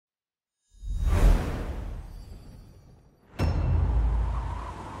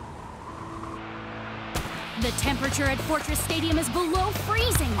The temperature at Fortress Stadium is below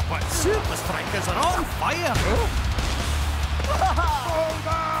freezing. But Supa Strikas are on fire!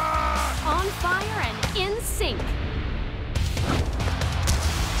 On fire and in sync.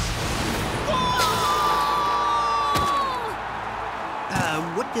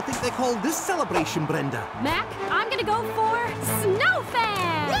 What do you think they call this celebration, Brenda? Mac, I'm gonna go for Snow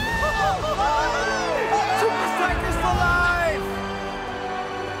Fan! Supa Strikas for life!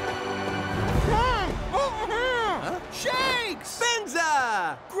 Huh? Shakes!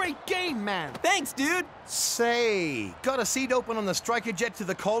 Benza! Great game, man. Thanks, dude. Say, got a seat open on the Strika Jet to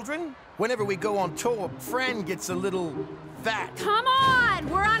the Cauldron? Whenever we go on tour, Fran gets a little fat. Come on!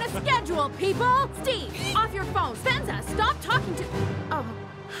 We're on a schedule, people! Steve, off your phone. Spenza, stop talking to... Oh,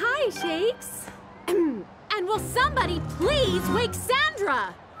 hi, Shakes. And will somebody please wake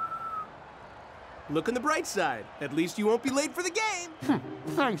Sandra? Look on the bright side. At least you won't be late for the game.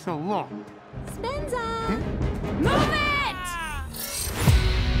 Thanks a lot. Spenza! Move it!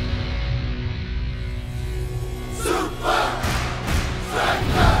 Supa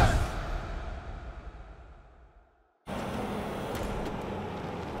Strikas!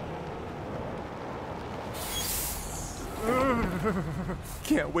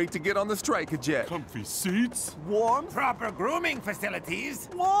 Can't wait to get on the Strika Jet. Comfy seats. Warm. Proper grooming facilities.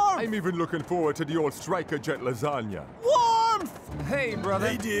 Warm. I'm even looking forward to the old Strika Jet lasagna. Warmth. Hey, brother.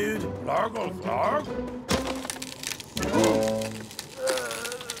 Hey, dude. Largle, larg.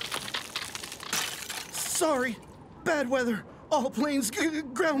 Sorry. Bad weather. All planes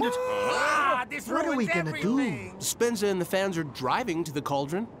grounded. This What are we gonna everything. do? Spenza and the fans are driving to the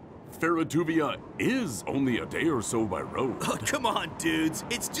Cauldron. Feratuvia is only a day or so by road. Oh, come on, dudes.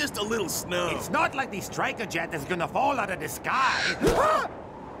 It's just a little snow. It's not like the Strika Jet is gonna fall out of the sky.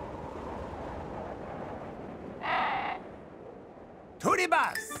 To the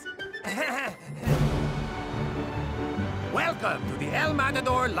bus. Welcome to the El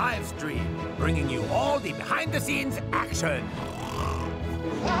Matador live stream, bringing you all the behind-the-scenes action.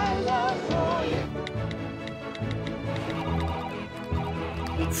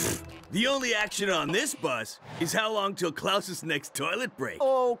 The only action on this bus is how long till Klaus's next toilet break.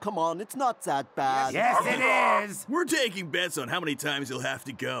 Oh, come on, it's not that bad. Yes, it is. We're taking bets on how many times he'll have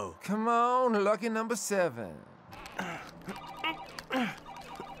to go. Come on, lucky number 7.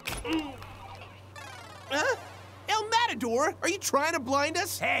 El Matador, are you trying to blind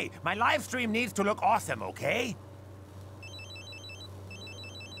us? Hey, my live stream needs to look awesome, okay?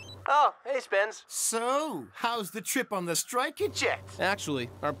 Oh, hey, Spence. So, how's the trip on the Strika Jet? Actually,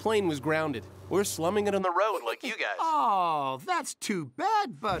 our plane was grounded. We're slumming it on the road like you guys. Oh, that's too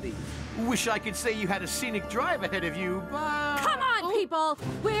bad, buddy. Wish I could say you had a scenic drive ahead of you, but... Come on, people!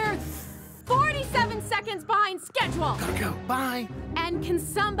 We're 47 seconds behind schedule! Gotta go. Bye. And can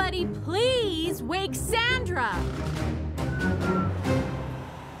somebody please wake Sandra?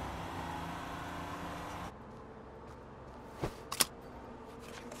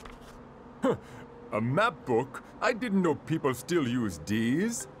 A map book? I didn't know people still use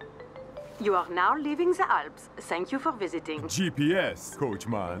these. You are now leaving the Alps. Thank you for visiting. GPS,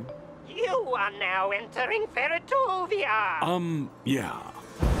 coachman. You are now entering Feratuvia. Yeah.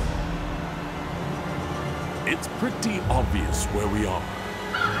 It's pretty obvious where we are.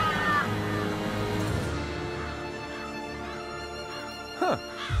 Huh.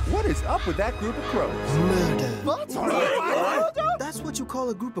 What is up with that group of crows? Murder. What? That's what you call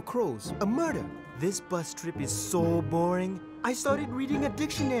a group of crows. A murder. This bus trip is so boring. I started reading a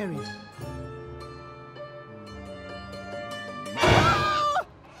dictionary.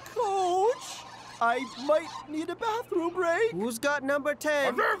 Coach! I might need a bathroom break. Who's got number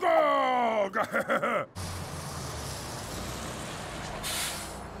 10?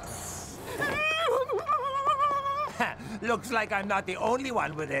 Looks like I'm not the only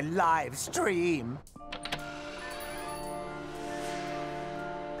one with a live stream.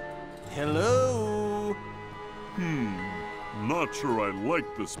 Hello? Not sure I like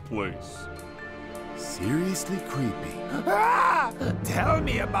this place. Seriously creepy. Tell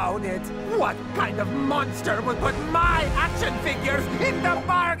me about it. What kind of monster would put my action figures in the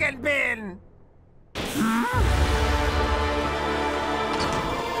bargain bin?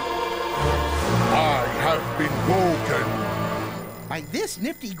 I have been woken. By this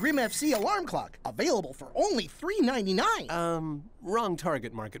nifty Grimm FC alarm clock, available for only $3.99. Wrong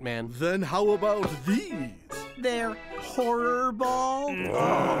target, Market Man. Then how about these? They're horror ball.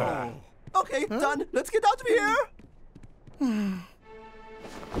 Okay, done. Let's get out of here.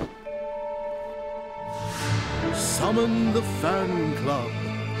 Summon the fan club.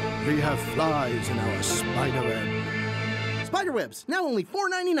 We have flies in our spiderweb. Spiderwebs, now only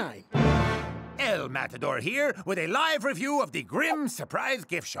 $4.99. El Matador here with a live review of the Grimm Surprise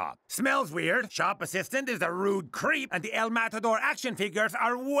Gift Shop. Smells weird, shop assistant is a rude creep, and the El Matador action figures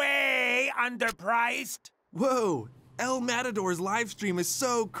are way underpriced. Whoa! El Matador's live stream is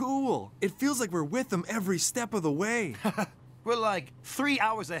so cool. It feels like we're with them every step of the way. We're like 3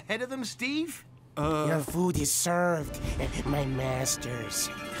 hours ahead of them, Steve? Your food is served, my masters.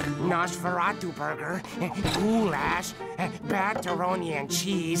 Nosferatu burger, goulash, batteroni and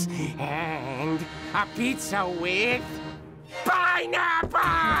cheese, and a pizza with pineapple!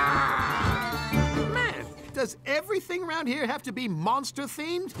 Man, does everything around here have to be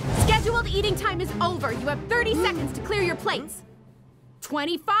monster-themed? Scheduled eating time is over. You have 30 seconds to clear your plates.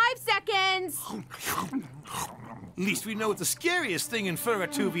 25 seconds! At least we know what the scariest thing in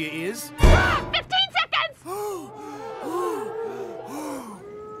Feratuvia is. 15 seconds!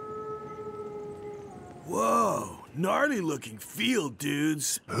 Whoa, gnarly looking field, dudes.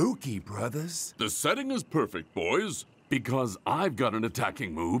 Spooky, brothers. The setting is perfect, boys, because I've got an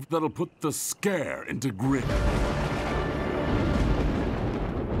attacking move that'll put the scare into Grimm.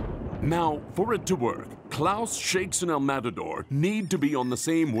 Now, for it to work, Klaus, Shakes, and El Matador need to be on the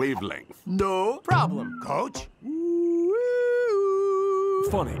same wavelength. No problem, Coach.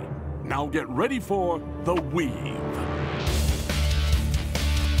 Funny. Now get ready for the weave.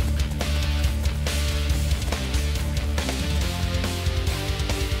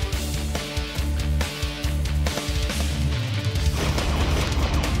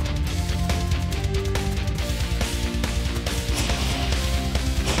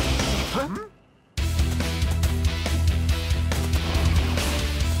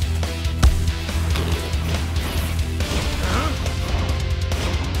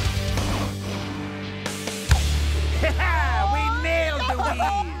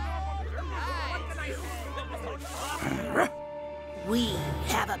 We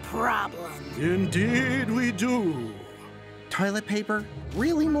have a problem. Indeed we do. Toilet paper?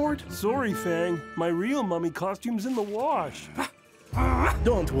 Really, Mort? Sorry, Fang. My real mummy costume's in the wash.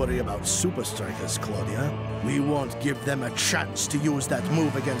 Don't worry about Supa Strikas, Claudia. We won't give them a chance to use that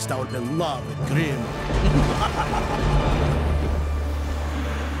move against our beloved Grimm.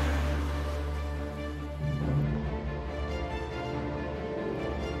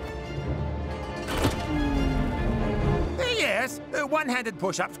 Yes, one-handed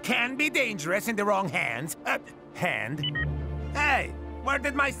push-ups can be dangerous in the wrong hands. Hand? Hey, where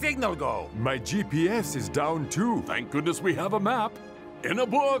did my signal go? My GPS is down too. Thank goodness we have a map. In a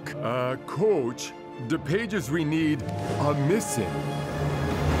book. Coach, the pages we need are missing.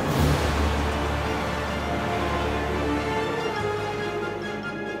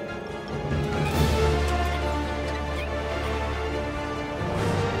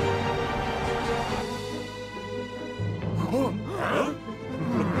 Huh?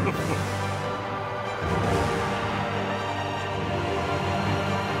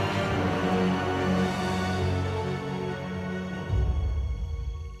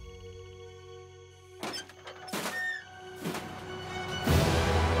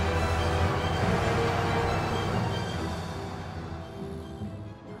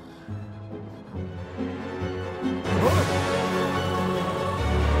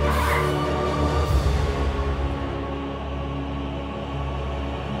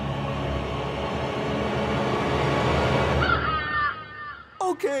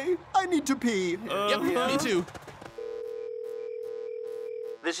 Okay, I need to pee. Yep, me too.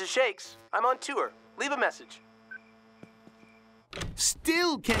 This is Shakes. I'm on tour. Leave a message.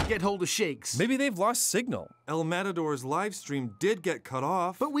 Still can't get hold of Shakes. Maybe they've lost signal. El Matador's live stream did get cut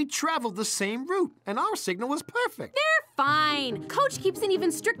off. But we traveled the same route, and our signal was perfect. They're fine. Coach keeps an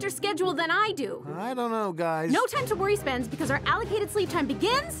even stricter schedule than I do. I don't know, guys. No time to worry, Spence, because our allocated sleep time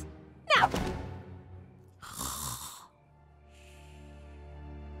begins now.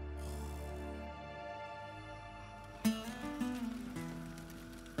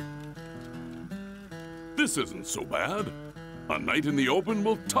 This isn't so bad. A night in the open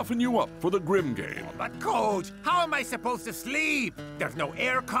will toughen you up for the Grimm game. But Coach, how am I supposed to sleep? There's no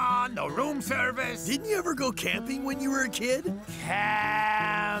aircon, no room service. Didn't you ever go camping when you were a kid?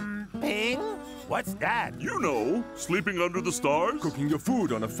 Camping? What's that? You know, sleeping under the stars. Cooking your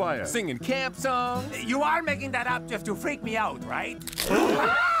food on a fire. Singing camp songs. You are making that up just to freak me out, right?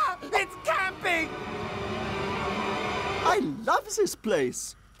 Ah, it's camping! I love this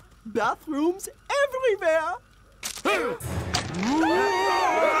place. Bathrooms everywhere.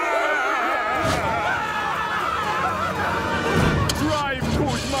 Drive,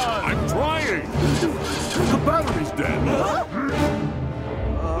 good man! I'm trying! The battery's dead.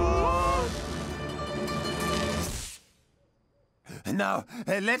 Now,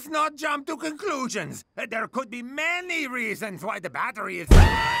 let's not jump to conclusions. There could be many reasons why the battery is...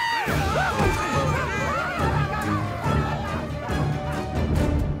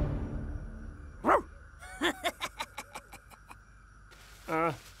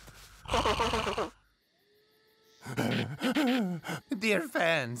 Dear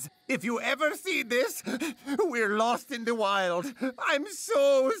fans, if you ever see this, we're lost in the wild. I'm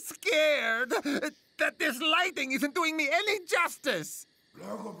so scared that this lighting isn't doing me any justice.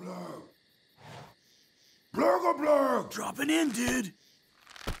 Blurgle blurg. Blurgle blurg. Dropping in, dude.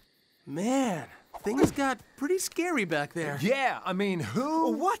 Man, things got pretty scary back there. Yeah, I mean,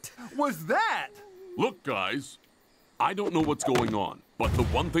 who? What was that? Look, guys, I don't know what's going on, but the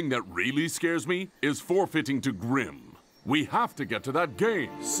one thing that really scares me is forfeiting to Grimm. We have to get to that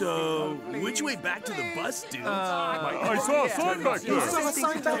game. So, which way back to the bus, dude? I saw a sign back there.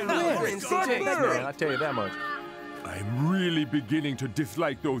 I'll tell you that much. I'm really beginning to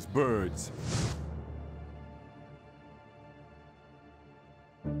dislike those birds.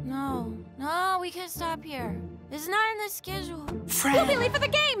 No, we can't stop here. It's not in the schedule. We'll be late for the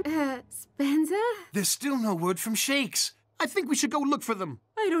game! Spenza? There's still no word from Shakes. I think we should go look for them.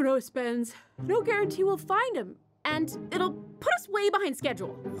 I don't know, Spence. No guarantee we'll find him. And it'll put us way behind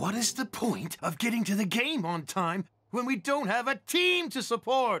schedule. What is the point of getting to the game on time when we don't have a team to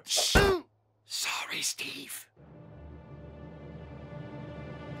support? Sorry, Steve.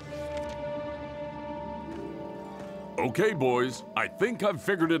 Okay, boys, I think I've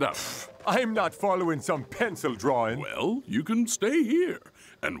figured it out. I'm not following some pencil drawing. Well, you can stay here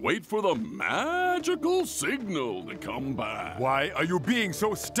and wait for the magical signal to come back. Why are you being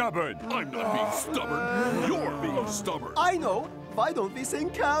so stubborn? I'm not being stubborn. You're being stubborn. I know. Why don't we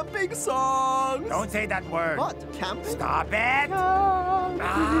sing camping songs? Don't say that word. What? Camping? Stop it!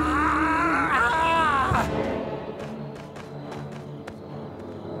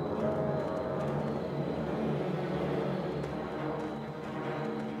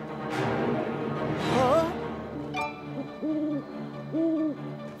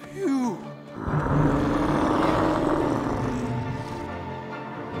 Phew.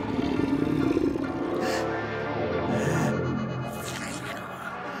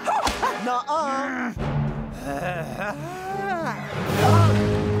 Nuh-uh.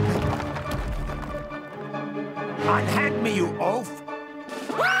 Unhand me, you oaf!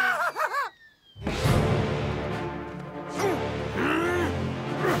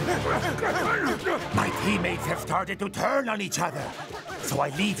 My teammates have started to turn on each other. So I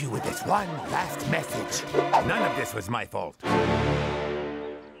leave you with this one last message. None of this was my fault.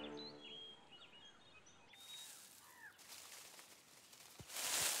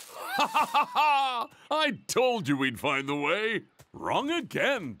 I told you we'd find the way. Wrong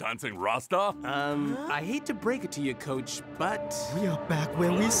again, Dancing Rasta. I hate to break it to you, Coach, but... We are back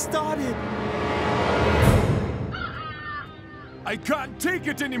where we started. I can't take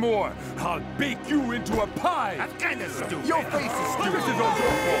it anymore. I'll bake you into a pie. That's kind of stupid. Your face is stupid. This is all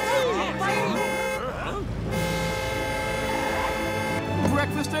your fault.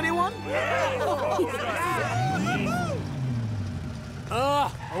 Breakfast, anyone?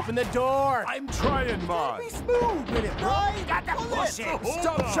 Open the door. I'm trying, Mom. Be smooth with it, right? Got to push it.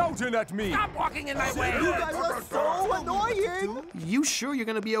 Stop shouting at me. Stop walking in my way. You guys are so annoying. You sure you're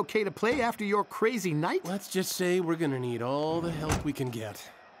gonna be okay to play after your crazy night? Let's just say we're gonna need all the help we can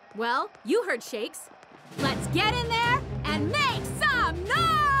get. Well, you heard Shakes. Let's get in there and make some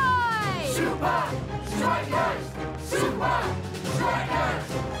noise! Supa Strikas! Supa Strikas!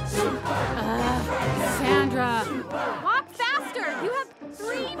 Sandra, walk faster! You have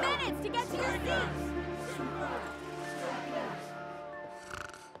 3 minutes to get to your seats!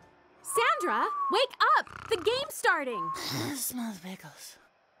 Sandra, wake up! The game's starting! Smells pickles.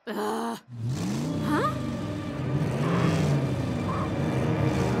 Huh?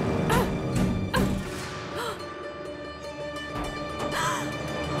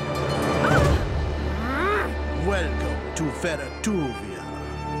 Welcome to Feratuvia.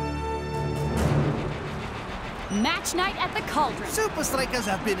 Match night at the Cauldron. Supa Strikas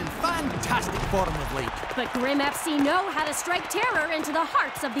have been in fantastic form of late. But Grimm FC know how to strike terror into the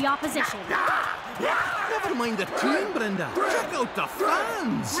hearts of the opposition. Never mind the team, Brenda. Check out the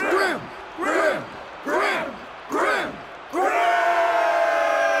fans. Grimm! Grimm! Grimm! Grimm! Grimm!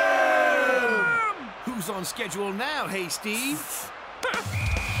 Who's on schedule now, hey, Steve?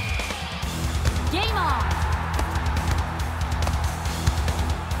 Game on!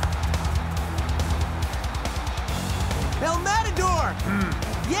 El Matador!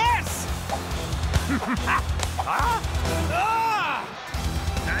 Yes!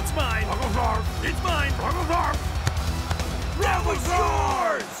 That's mine. It's mine. That was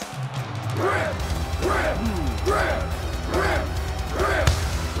yours! Grimm! Grimm! Grimm! Grimm! Grimm!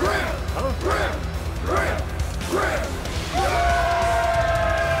 Grimm! Grimm! Grimm! Grimm!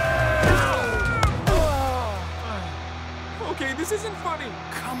 Okay, this isn't funny.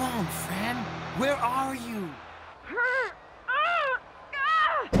 Come on, Fran. Where are you?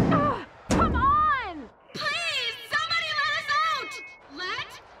 Come on! Please, somebody let us out! Let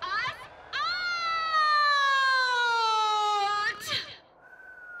us out!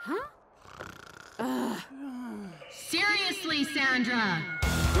 Huh? Seriously, Sandra.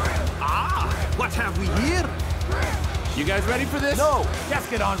 What have we here? You guys ready for this? No, just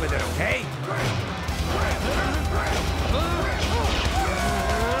get on with it, okay?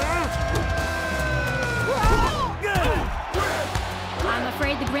 I'm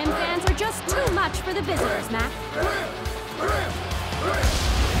afraid the Grimm fans are just too much for the visitors, Mac.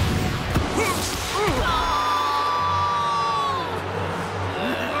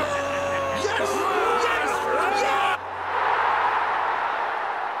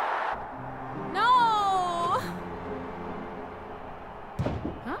 No!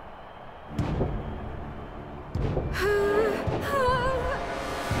 Huh?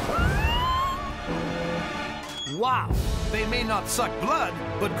 Wow! They may not suck blood,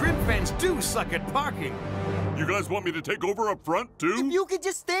 but Grimm fans do suck at parking. You guys want me to take over up front, too? If you could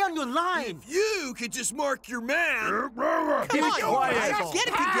just stay on your line. If you could just mark your man. Come on, guys, get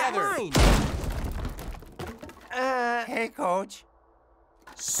it together. Hey, Coach.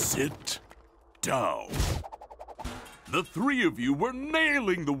 Sit down. The three of you were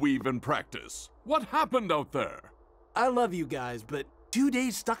nailing the weave in practice. What happened out there? I love you guys, but 2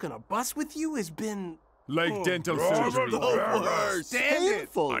 days stuck on a bus with you has been... Like dental surgery.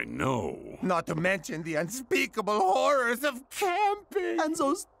 Painful. I know. Not to mention the unspeakable horrors of camping. And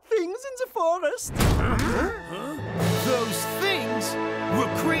those things in the forest. Those things were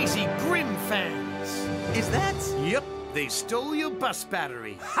crazy Grimm fans. Is that? Yep, they stole your bus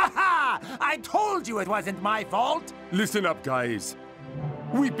battery. Ha ha! I told you it wasn't my fault. Listen up, guys.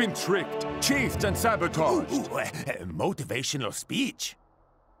 We've been tricked, chased, and sabotaged. Motivational speech.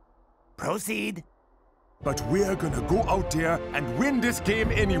 Proceed. But we're gonna go out there and win this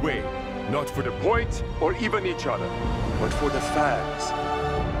game anyway. Not for the points or even each other, but for the fans.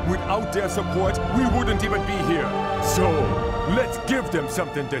 Without their support, we wouldn't even be here. So, let's give them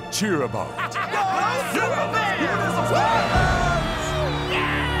something to cheer about.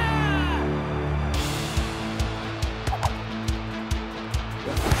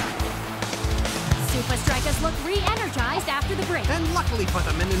 Supa Strikas look re-energized after the break. And luckily for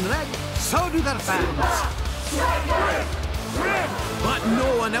the men in red, so do their fans. But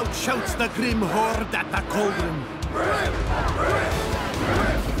no one outshouts the Grimm horde at the cauldron.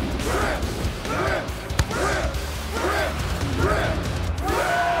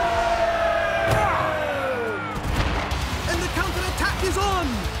 And the counter-attack is on!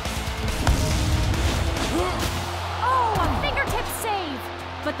 Oh, a fingertip save!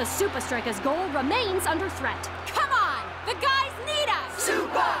 But the Supa Strikas goal remains under threat. Come on! The guys need us!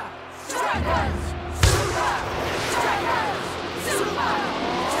 Supa Strikas! Supa Strikas! Supa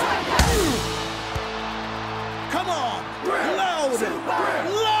Strikas! Come on! Louder!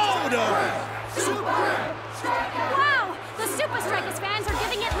 Louder! Wow! The Supa Strikas fans are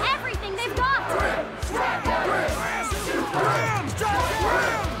giving it everything they've got!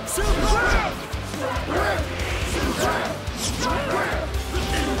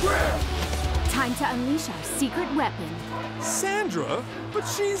 Time to unleash our secret weapon. Sandra? But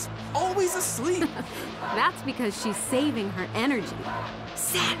she's always asleep. That's because she's saving her energy.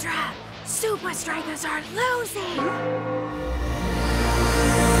 Sandra! Supa Strikas are losing!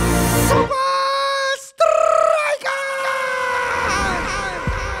 Supa Strikas!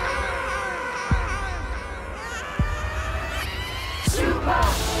 Supa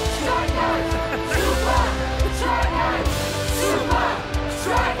Strikas! Supa Strikas! Supa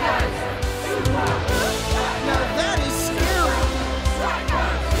Strikas! Now that is scary!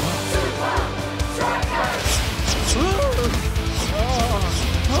 Supa Strikas!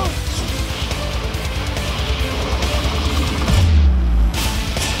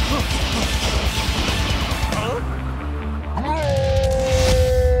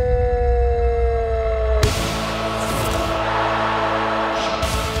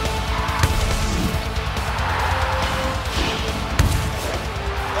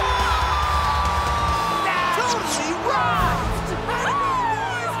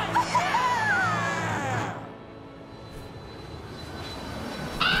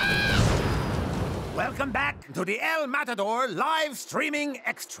 to the El Matador live streaming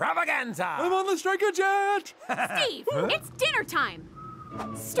extravaganza. I'm on the Strika Jet. Steve, it's dinner time.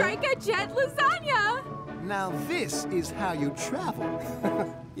 Strika Jet lasagna. Now this is how you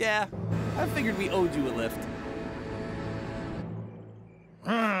travel. Yeah, I figured we owed you a lift.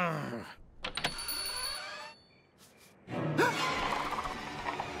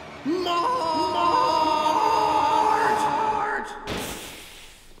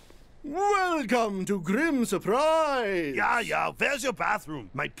 Welcome to Grimm Surprise! Yeah, where's your bathroom?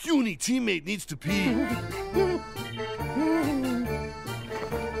 My puny teammate needs to pee.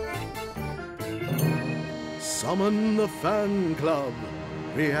 Summon the fan club.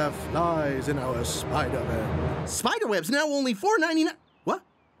 We have flies in our spiderweb. Spiderweb's now only $4.99.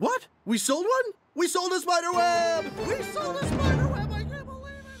 What? We sold one? We sold a spiderweb! We sold a spiderweb!